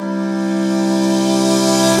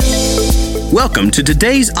Welcome to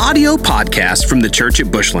today's audio podcast from the Church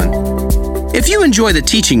at Bushland. If you enjoy the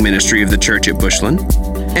teaching ministry of the Church at Bushland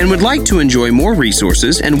and would like to enjoy more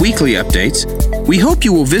resources and weekly updates, we hope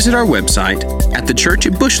you will visit our website at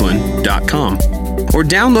thechurchatbushland.com or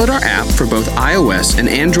download our app for both iOS and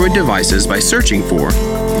Android devices by searching for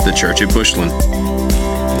The Church at Bushland.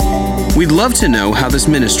 We'd love to know how this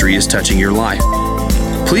ministry is touching your life.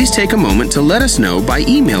 Please take a moment to let us know by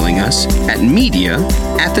emailing us at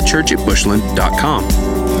media@thechurchatbushland.com.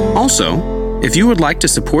 Also, if you would like to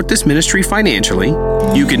support this ministry financially,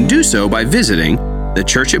 you can do so by visiting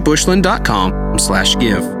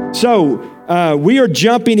thechurchatbushland.com/give. So we are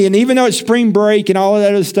jumping in, even though it's spring break and all of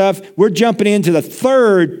that other stuff, we're jumping into the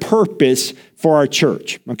third purpose for our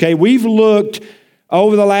church. Okay, we've looked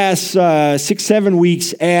over the last 6-7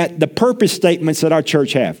 weeks at the purpose statements that our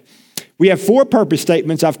church have. We have 4 purpose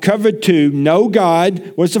statements. I've covered 2. Know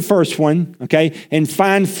God was the first one, okay? And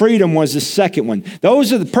find freedom was the second one.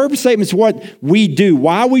 Those are the purpose statements, what we do,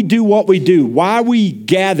 why we do what we do, why we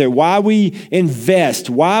gather, why we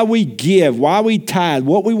invest, why we give, why we tithe,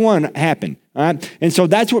 what we want to happen, all right? And so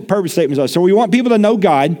that's what purpose statements are. So we want people to know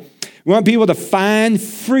God. We want people to find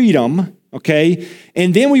freedom, okay?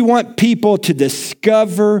 And then we want people to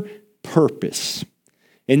discover purpose.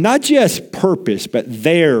 And not just purpose, but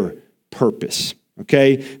their purpose,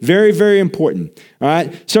 okay? Very, very important, all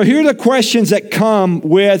right? So here are the questions that come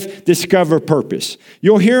with discover purpose.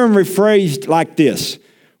 You'll hear them rephrased like this.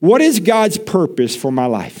 What is God's purpose for my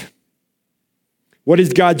life? What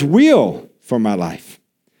is God's will for my life?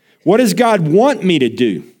 What does God want me to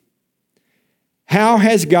do? How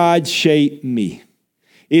has God shaped me?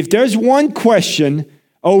 If there's one question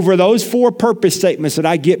over those 4 purpose statements that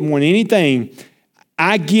I get more than anything,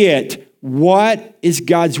 I get, what is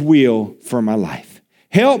God's will for my life?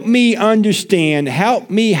 Help me understand,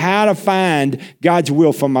 help me how to find God's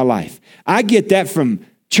will for my life. I get that from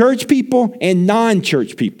church people and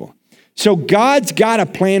non-church people. So God's got a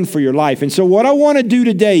plan for your life. And so what I want to do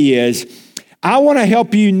today is, I want to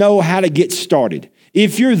help you know how to get started.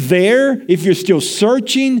 If you're there, if you're still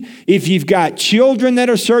searching, if you've got children that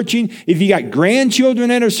are searching, if you got grandchildren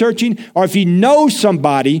that are searching, or if you know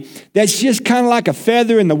somebody that's just kind of like a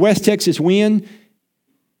feather in the West Texas wind,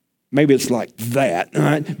 maybe it's like that, all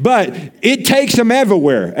right? But it takes them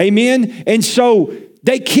everywhere, amen? And so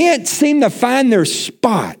they can't seem to find their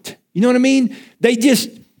spot. You know what I mean?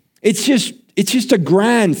 It's just a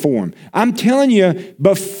grind for them. I'm telling you,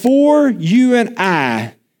 before you and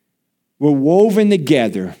I were woven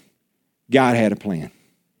together, God had a plan.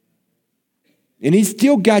 And He's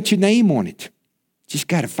still got your name on it. Just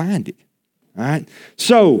got to find it. All right?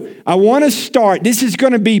 So I want to start. This is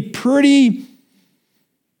going to be pretty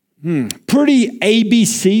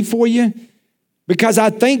ABC for you, because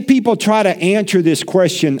I think people try to answer this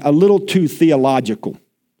question a little too theological,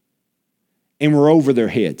 and we're over their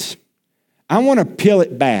heads. I want to peel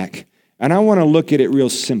it back, and I want to look at it real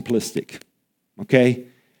simplistic, okay?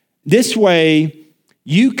 This way,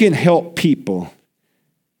 you can help people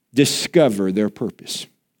discover their purpose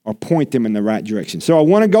or point them in the right direction. So I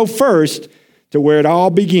want to go first to where it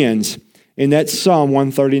all begins, and that's Psalm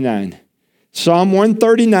 139. Psalm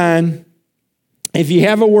 139, if you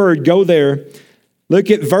have a word, go there.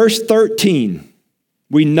 Look at verse 13.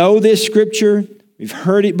 We know this scripture. We've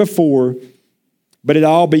heard it before, but it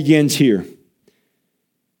all begins here.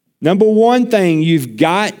 Number one thing you've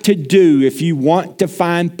got to do if you want to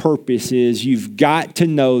find purpose is you've got to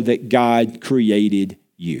know that God created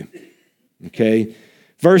you. Okay?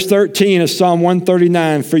 Verse 13 of Psalm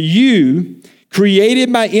 139, for you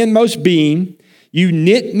created my inmost being. You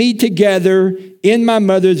knit me together in my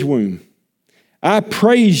mother's womb. I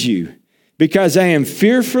praise you because I am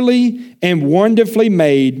fearfully and wonderfully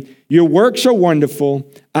made. Your works are wonderful.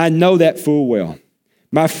 I know that full well.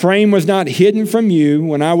 My frame was not hidden from you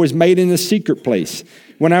when I was made in the secret place.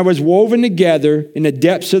 When I was woven together in the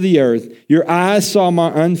depths of the earth, your eyes saw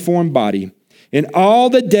my unformed body. And all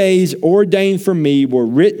the days ordained for me were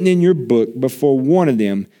written in your book before one of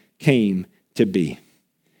them came to be.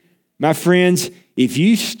 My friends, if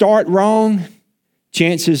you start wrong,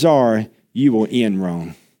 chances are you will end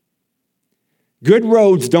wrong. Bad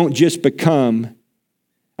roads just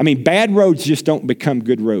don't become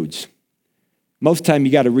good roads. Most of the time,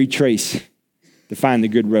 you got to retrace to find the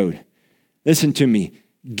good road. Listen to me.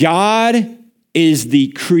 God is the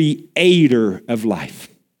creator of life.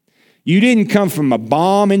 You didn't come from a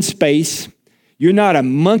bomb in space. You're not a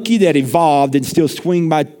monkey that evolved and still swing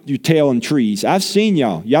by your tail in trees. I've seen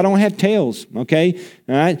y'all. Y'all don't have tails, okay?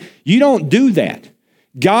 All right? You don't do that.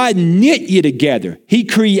 God knit you together. He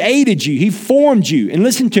created you. He formed you. And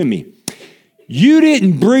listen to me. You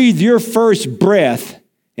didn't breathe your first breath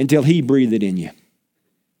until he breathed it in you.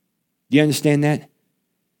 Do you understand that?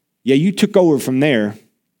 Yeah, you took over from there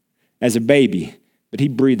as a baby, but he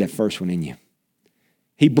breathed that first one in you.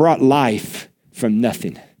 He brought life from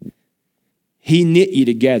nothing. He knit you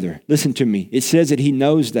together. Listen to me. It says that he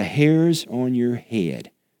knows the hairs on your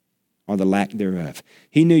head or the lack thereof.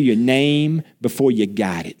 He knew your name before you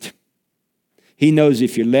got it. He knows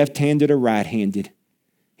if you're left-handed or right-handed.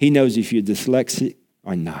 He knows if you're dyslexic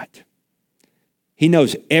or not. He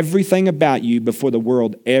knows everything about you before the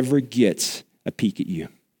world ever gets a peek at you.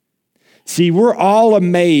 See, we're all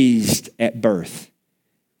amazed at birth.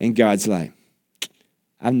 And God's like,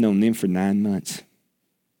 I've known them for 9 months.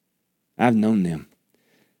 I've known them.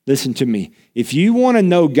 Listen to me. If you want to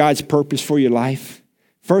know God's purpose for your life,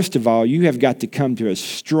 first of all, you have got to come to a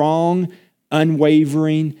strong,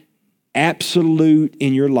 unwavering, absolute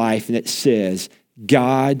in your life that says,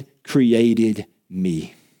 God created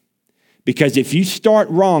me. Because if you start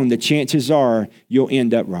wrong, the chances are you'll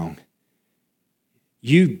end up wrong.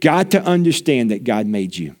 You've got to understand that God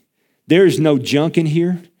made you. There is no junk in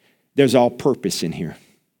here. There's all purpose in here.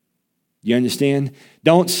 You understand?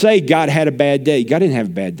 Don't say God had a bad day. God didn't have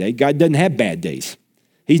a bad day. God doesn't have bad days.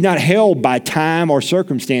 He's not held by time or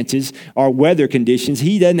circumstances or weather conditions.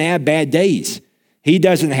 He doesn't have bad days. He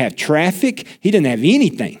doesn't have traffic. He doesn't have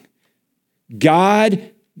anything.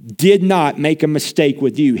 God did not make a mistake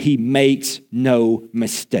with you. He makes no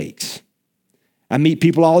mistakes. I meet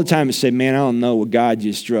people all the time and say, man, I don't know what God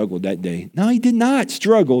just struggled that day. No, he did not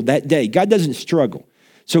struggle that day. God doesn't struggle.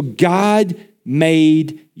 So God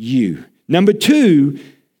made you. Number two,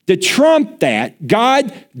 to trump that,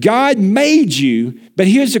 God made you, but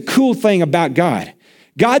here's the cool thing about God.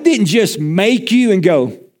 God didn't just make you and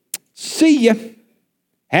go, see ya,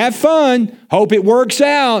 have fun, hope it works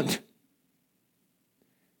out.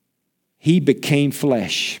 He became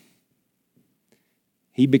flesh.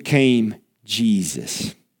 He became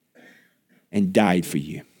Jesus and died for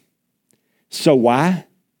you. So why?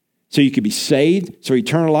 So you could be saved, so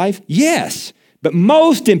eternal life? Yes. But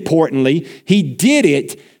most importantly, he did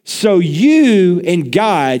it so you and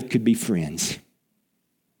God could be friends.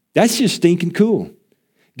 That's just stinking cool.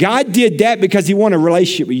 God did that because he wanted a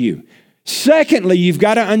relationship with you. Secondly, you've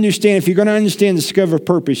got to understand, if you're going to understand the discover of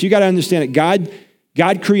purpose, you got to understand that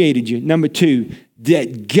God created you. Number two,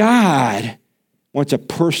 that God wants a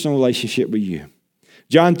personal relationship with you.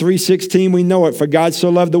 John 3:16, we know it. For God so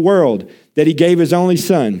loved the world that he gave his only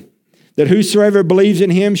son, that whosoever believes in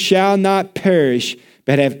him shall not perish,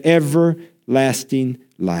 but have everlasting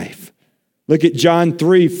life. Look at John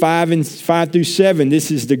 3:5 through 7.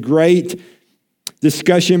 This is the great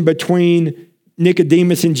discussion between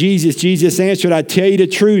Nicodemus and Jesus. Jesus answered, I tell you the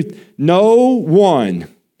truth, no one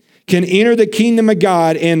can enter the kingdom of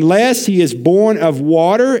God unless he is born of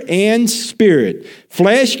water and spirit.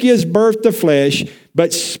 Flesh gives birth to flesh,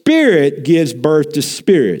 but spirit gives birth to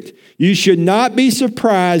spirit. You should not be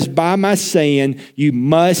surprised by my saying, you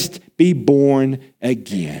must be born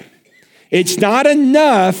again. It's not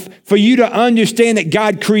enough for you to understand that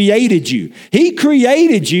God created you. He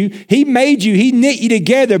created you. He made you. He knit you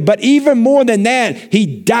together. But even more than that, he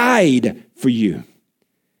died for you.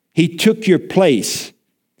 He took your place.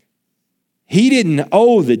 He didn't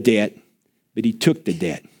owe the debt, but he took the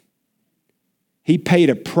debt. He paid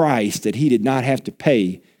a price that he did not have to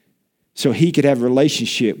pay so he could have a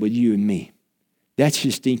relationship with you and me. That's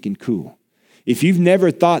just stinking cool. If you've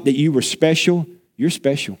never thought that you were special, you're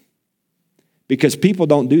special. Because people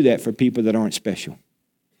don't do that for people that aren't special.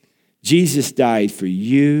 Jesus died for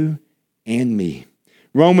you and me.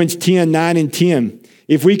 Romans 10:9 and 10.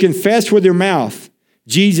 If we confess with your mouth,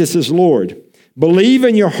 Jesus is Lord, believe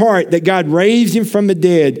in your heart that God raised him from the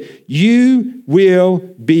dead, you will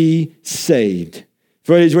be saved.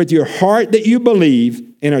 For it is with your heart that you believe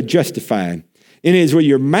and are justified. And it is with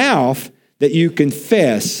your mouth that you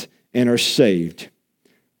confess and are saved.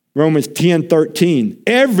 Romans 10:13.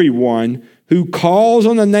 Everyone who calls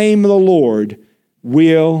on the name of the Lord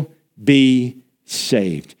will be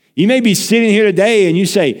saved. You may be sitting here today and you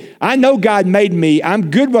say, I know God made me.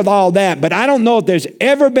 I'm good with all that, but I don't know if there's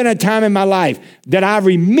ever been a time in my life that I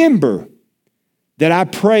remember that I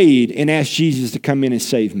prayed and asked Jesus to come in and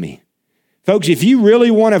save me. Folks, if you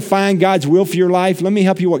really want to find God's will for your life, let me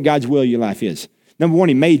help you what God's will in your life is. Number one,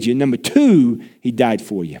 he made you. Number two, he died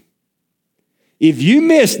for you. If you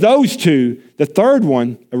miss those two, the third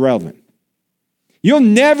one, irrelevant. You'll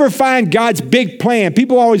never find God's big plan.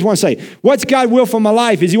 People always want to say, what's God's will for my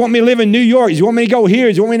life? Does he want me to live in New York? Does he want me to go here?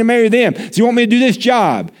 Does he want me to marry them? Does he want me to do this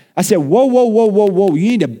job? I said, whoa. You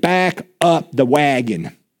need to back up the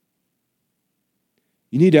wagon.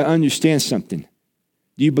 You need to understand something.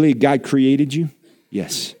 Do you believe God created you?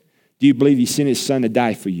 Yes. Do you believe he sent his son to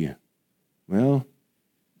die for you? Well,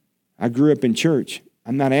 I grew up in church.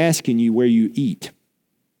 I'm not asking you where you eat.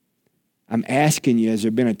 I'm asking you, has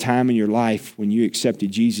there been a time in your life when you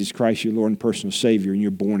accepted Jesus Christ, your Lord and personal Savior, and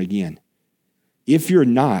you're born again? If you're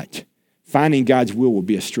not, finding God's will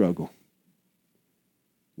be a struggle.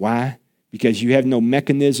 Why? Because you have no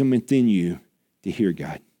mechanism within you to hear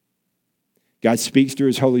God. God speaks through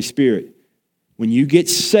his Holy Spirit. When you get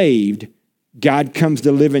saved, God comes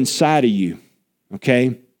to live inside of you,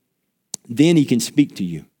 okay? Then he can speak to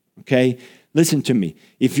you, okay? Listen to me.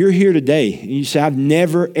 If you're here today and you say, I've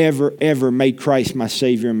never, ever, ever made Christ my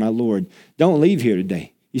Savior and my Lord, don't leave here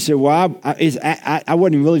today. You say, well, I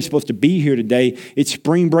wasn't really supposed to be here today. It's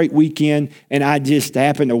spring break weekend, and I just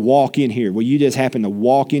happened to walk in here. Well, you just happened to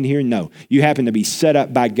walk in here? No. You happen to be set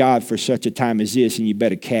up by God for such a time as this, and you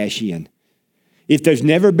better cash in. If there's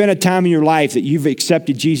never been a time in your life that you've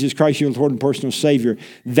accepted Jesus Christ, your Lord and personal Savior,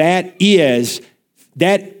 that is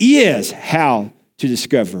how to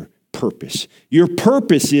discover purpose. Your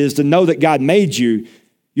purpose is to know that God made you.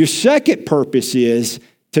 Your second purpose is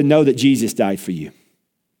to know that Jesus died for you.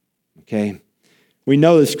 Okay? We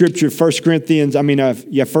know the scripture, 1 Corinthians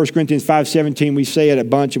 5:17, we say it a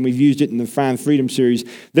bunch, and we've used it in the Find Freedom series.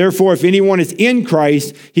 Therefore, if anyone is in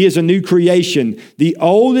Christ, he is a new creation. The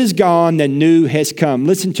old is gone, the new has come.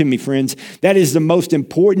 Listen to me, friends. That is the most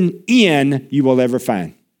important in you will ever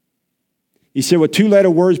find. You say, well,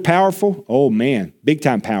 two-letter words powerful? Oh, man, big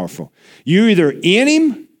time powerful. You're either in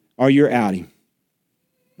him or you're out him.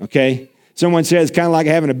 Okay? Someone says it's kind of like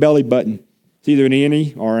having a belly button. It's either an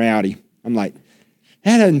innie or an outie. I'm like,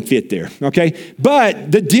 that doesn't fit there, okay?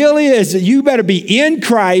 But the deal is that you better be in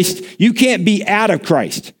Christ. You can't be out of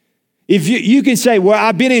Christ. If you can say, well,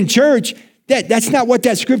 I've been in church. That's not what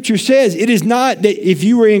that scripture says. It is not that if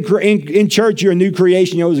you were in church, you're a new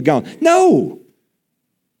creation, you're always gone. No.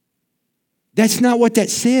 That's not what that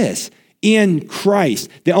says. In Christ.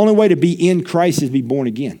 The only way to be in Christ is to be born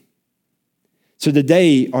again. So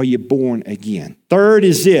today, are you born again? Third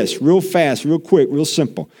is this, real fast, real quick, real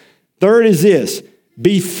simple. Third is this,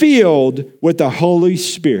 be filled with the Holy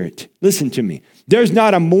Spirit. Listen to me. There's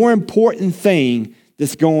not a more important thing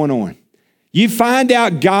that's going on. You find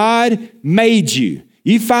out God made you.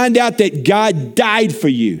 You find out that God died for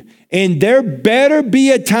you. And there better be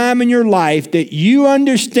a time in your life that you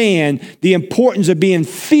understand the importance of being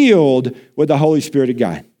filled with the Holy Spirit of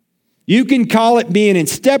God. You can call it being in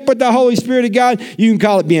step with the Holy Spirit of God. You can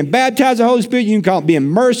call it being baptized in the Holy Spirit. You can call it being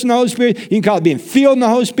immersed in the Holy Spirit. You can call it being filled in the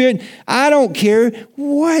Holy Spirit. I don't care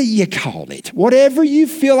what you call it. Whatever you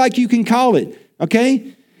feel like you can call it,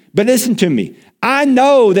 okay? But listen to me. I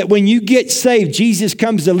know that when you get saved, Jesus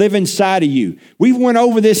comes to live inside of you. We went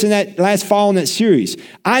over this in that last fall in that series.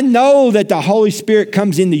 I know that the Holy Spirit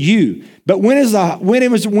comes into you. But when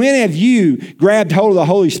have you grabbed hold of the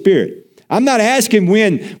Holy Spirit? I'm not asking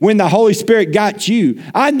when the Holy Spirit got you.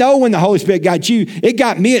 I know when the Holy Spirit got you. It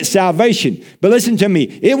got me at salvation. But listen to me.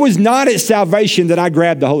 It was not at salvation that I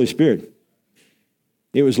grabbed the Holy Spirit.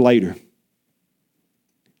 It was later.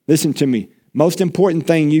 Listen to me. Most important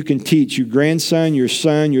thing you can teach your grandson, your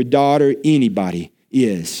son, your daughter, anybody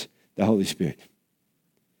is the Holy Spirit.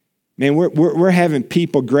 Man, we're having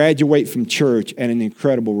people graduate from church at an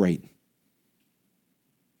incredible rate.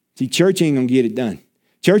 See, church ain't going to get it done.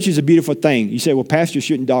 Church is a beautiful thing. You say, well, pastor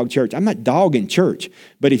shouldn't dog church. I'm not dogging church.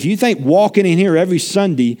 But if you think walking in here every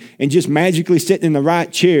Sunday and just magically sitting in the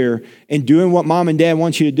right chair and doing what mom and dad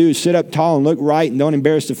want you to do is sit up tall and look right and don't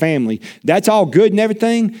embarrass the family, that's all good and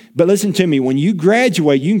everything. But listen to me. When you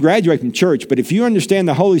graduate, you can graduate from church. But if you understand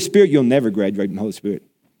the Holy Spirit, you'll never graduate from the Holy Spirit.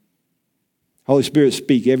 Holy Spirit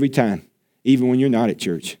speak every time, even when you're not at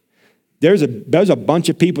church. There's a bunch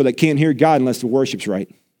of people that can't hear God unless the worship's right.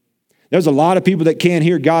 There's a lot of people that can't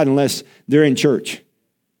hear God unless they're in church.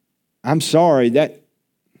 I'm sorry, I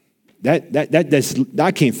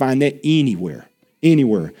can't find that anywhere.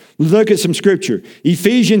 Look at some scripture.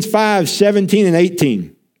 Ephesians 5:17 and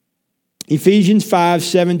 18. Ephesians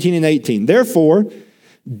 5:17 and 18. Therefore,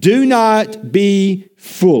 do not be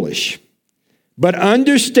foolish, but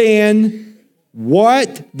understand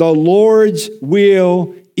what the Lord's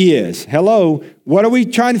will is. Hello, what are we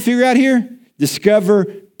trying to figure out here?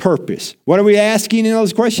 Discover purpose. What are we asking in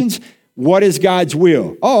those questions? What is God's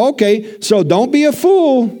will? Oh, okay. So don't be a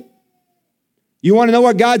fool. You want to know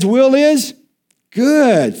what God's will is?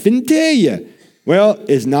 Good. Finna tell you. Well,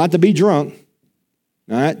 it's not to be drunk.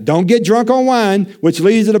 All right. Don't get drunk on wine, which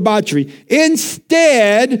leads to debauchery.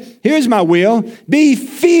 Instead, here's my will. Be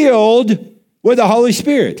filled with the Holy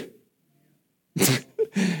Spirit.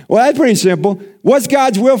 Well, that's pretty simple. What's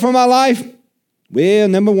God's will for my life? Well,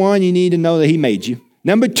 number one, you need to know that he made you.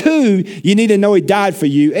 Number two, you need to know he died for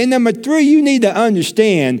you. And number three, you need to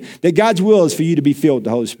understand that God's will is for you to be filled with the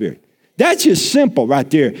Holy Spirit. That's just simple right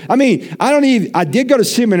there. I mean, I did go to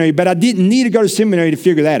seminary, but I didn't need to go to seminary to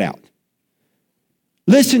figure that out.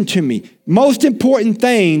 Listen to me. Most important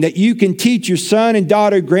thing that you can teach your son and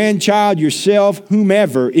daughter, grandchild, yourself,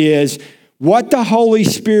 whomever, is what the Holy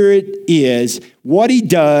Spirit is, what he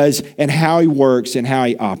does, and how he works and how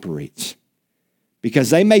he operates. Because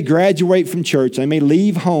they may graduate from church, they may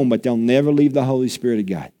leave home, but they'll never leave the Holy Spirit of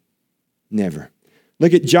God. Never.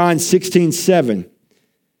 Look at John 16:7.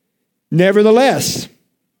 Nevertheless,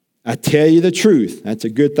 I tell you the truth. That's a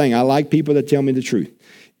good thing. I like people that tell me the truth.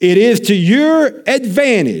 It is to your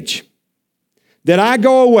advantage that I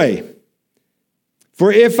go away.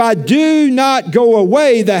 For if I do not go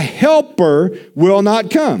away, the Helper will not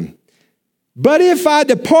come. But if I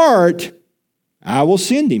depart, I will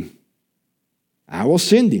send him. I will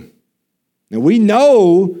send him. Now we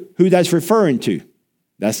know who that's referring to.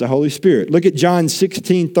 That's the Holy Spirit. Look at John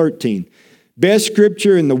 16:13. Best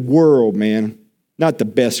scripture in the world, man. Not the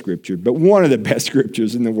best scripture, but one of the best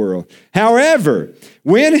scriptures in the world. However,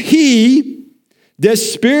 when he, the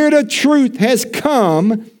Spirit of truth, has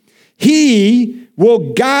come, he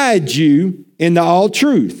will guide you into all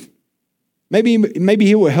truth. Maybe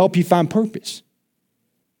he will help you find purpose.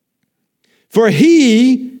 For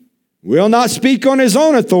he will not speak on his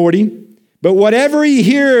own authority, but whatever he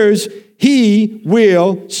hears, he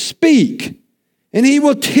will speak. And he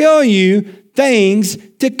will tell you things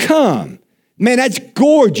to come. Man, that's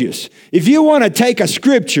gorgeous. If you want to take a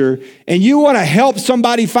scripture and you want to help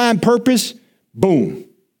somebody find purpose, boom,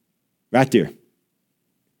 right there.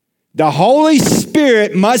 The Holy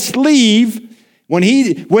Spirit must leave.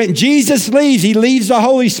 When Jesus leaves, he leaves the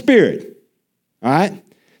Holy Spirit. All right?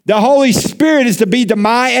 The Holy Spirit is to be to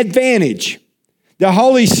my advantage. The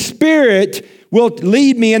Holy Spirit will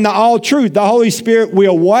lead me into all truth. The Holy Spirit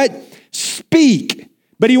will what? Speak.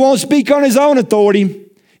 But he won't speak on his own authority.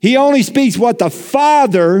 He only speaks what the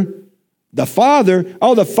Father is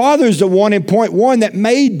the one in point one that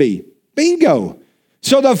made me. Bingo.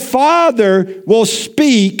 So the Father will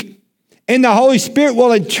speak and the Holy Spirit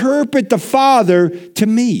will interpret the Father to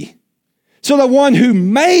me. So the one who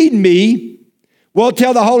made me will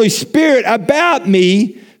tell the Holy Spirit about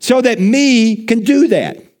me so that me can do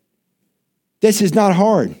that. This is not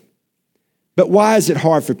hard. But why is it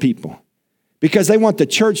hard for people? Because they want the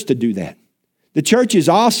church to do that. The church is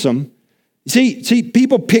awesome. See,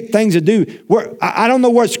 people pick things to do. I don't know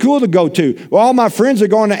what school to go to. Well, all my friends are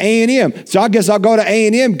going to A&M, so I guess I'll go to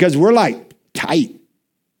A&M because we're like tight.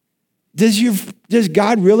 Does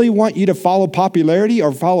God really want you to follow popularity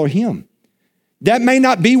or follow him? That may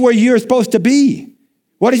not be where you're supposed to be.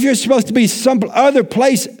 What if you're supposed to be some other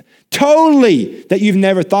place totally that you've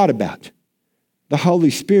never thought about? The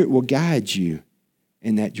Holy Spirit will guide you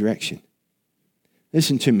in that direction.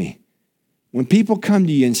 Listen to me. When people come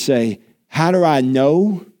to you and say, how do I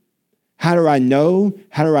know? How do I know?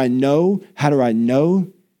 How do I know? How do I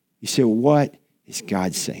know? You say, well, what is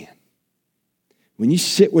God saying? When you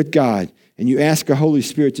sit with God and you ask the Holy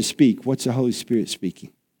Spirit to speak, what's the Holy Spirit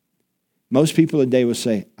speaking? Most people today will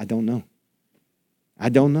say, I don't know. I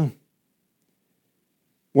don't know.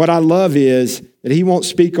 What I love is that he won't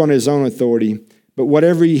speak on his own authority, but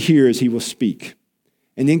whatever he hears, he will speak.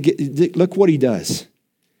 And then look what he does.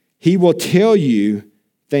 He will tell you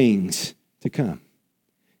things to come.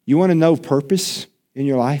 You want to know purpose in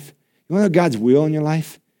your life? You want to know God's will in your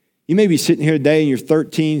life? You may be sitting here today and you're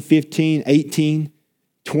 13, 15, 18,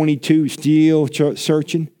 22, still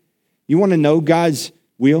searching. You want to know God's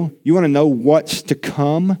will? You want to know what's to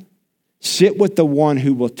come? Sit with the one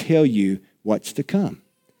who will tell you what's to come.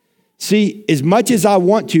 See, as much as I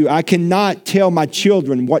want to, I cannot tell my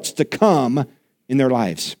children what's to come in their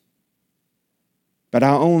lives. But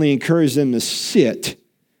I only encourage them to sit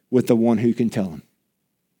with the one who can tell them.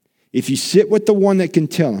 If you sit with the one that can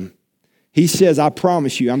tell them, he says, I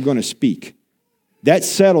promise you, I'm going to speak. That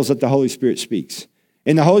settles that the Holy Spirit speaks.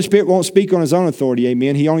 And the Holy Spirit won't speak on his own authority,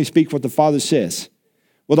 amen. He only speaks what the Father says.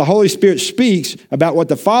 Well, the Holy Spirit speaks about what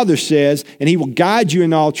the Father says, and he will guide you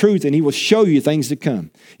in all truth, and he will show you things to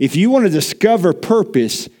come. If you want to discover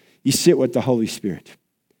purpose, you sit with the Holy Spirit.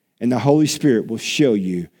 And the Holy Spirit will show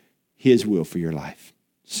you his will for your life.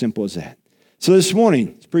 Simple as that. So this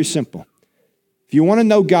morning, it's pretty simple. If you want to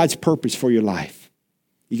know God's purpose for your life,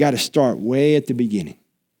 you got to start way at the beginning.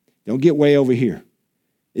 Don't get way over here.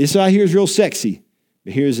 This right here is real sexy,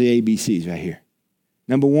 but here's the ABCs right here.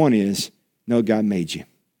 Number one is, know God made you.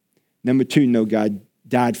 Number two, know God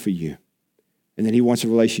died for you. and that he wants a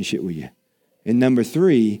relationship with you. And number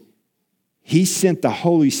 3, he sent the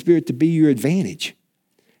Holy Spirit to be your advantage.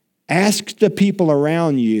 Ask the people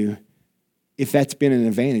around you if that's been an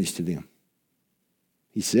advantage to them.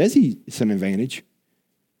 He says it's an advantage.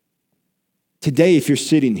 Today, if you're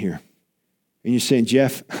sitting here and you're saying,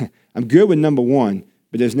 Jeff, I'm good with number 1,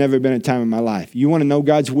 but there's never been a time in my life. You want to know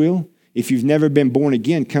God's will? If you've never been born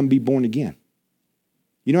again, come be born again.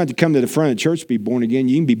 You don't have to come to the front of the church to be born again.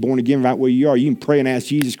 You can be born again right where you are. You can pray and ask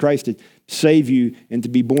Jesus Christ to save you and to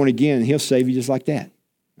be born again, and he'll save you just like that,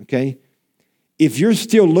 okay? If you're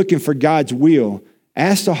still looking for God's will,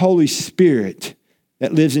 ask the Holy Spirit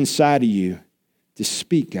that lives inside of you to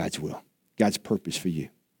speak God's will, God's purpose for you,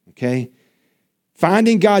 okay?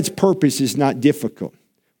 Finding God's purpose is not difficult.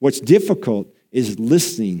 What's difficult is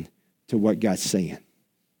listening to what God's saying.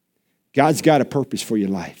 God's got a purpose for your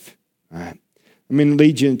life, all right? I'm going to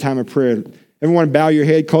lead you in a time of prayer. Everyone bow your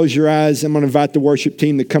head, close your eyes. I'm going to invite the worship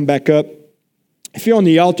team to come back up. If you're on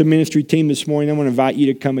the altar ministry team this morning, I'm going to invite you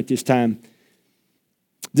to come at this time.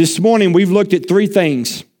 This morning, we've looked at 3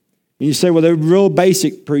 things. And you say, well, they're real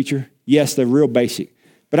basic, preacher. Yes, they're real basic.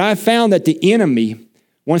 But I've found that the enemy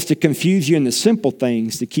wants to confuse you in the simple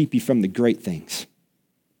things to keep you from the great things.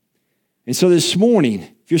 And so this morning,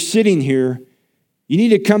 if you're sitting here, you need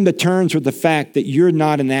to come to terms with the fact that you're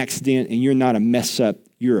not an accident and you're not a mess up.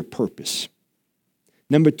 You're a purpose.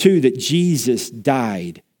 Number 2, that Jesus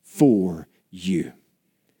died for you.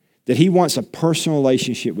 That he wants a personal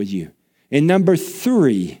relationship with you. And number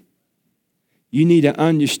 3, you need to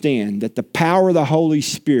understand that the power of the Holy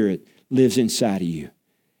Spirit lives inside of you.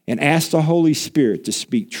 And ask the Holy Spirit to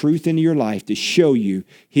speak truth into your life, to show you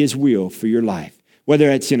his will for your life.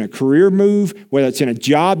 Whether it's in a career move, whether it's in a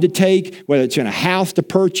job to take, whether it's in a house to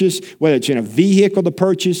purchase, whether it's in a vehicle to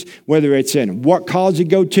purchase, whether it's in what college to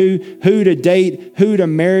go to, who to date, who to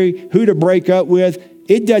marry, who to break up with,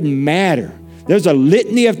 it doesn't matter. There's a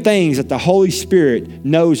litany of things that the Holy Spirit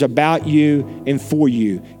knows about you and for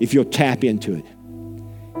you if you'll tap into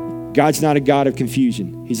it. God's not a God of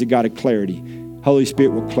confusion. He's a God of clarity. Holy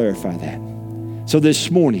Spirit will clarify that. So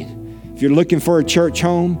this morning, if you're looking for a church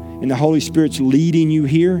home and the Holy Spirit's leading you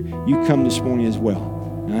here, you come this morning as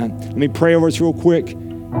well. Let me pray over us real quick,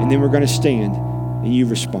 and then we're going to stand and you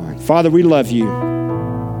respond. Father, we love you.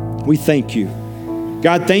 We thank you.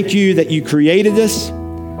 God, thank you that you created us.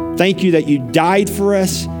 Thank you that you died for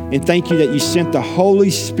us. And thank you that you sent the Holy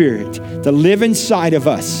Spirit to live inside of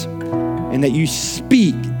us and that you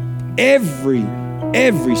speak every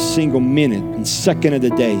single minute and second of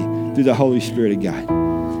the day through the Holy Spirit of God.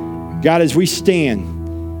 God, as we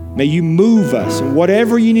stand, may you move us in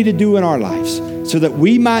whatever you need to do in our lives so that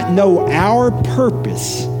we might know our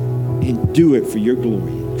purpose and do it for your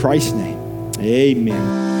glory. In Christ's name,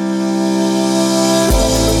 amen.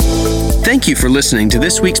 Thank you for listening to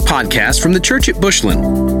this week's podcast from the Church at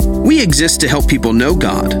Bushland. We exist to help people know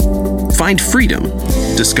God, find freedom,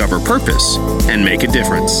 discover purpose, and make a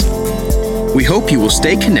difference. We hope you will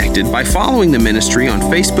stay connected by following the ministry on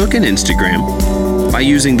Facebook and Instagram, by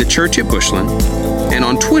using the Church at Bushland, and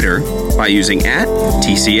on Twitter by using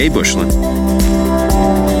 @TCA Bushland.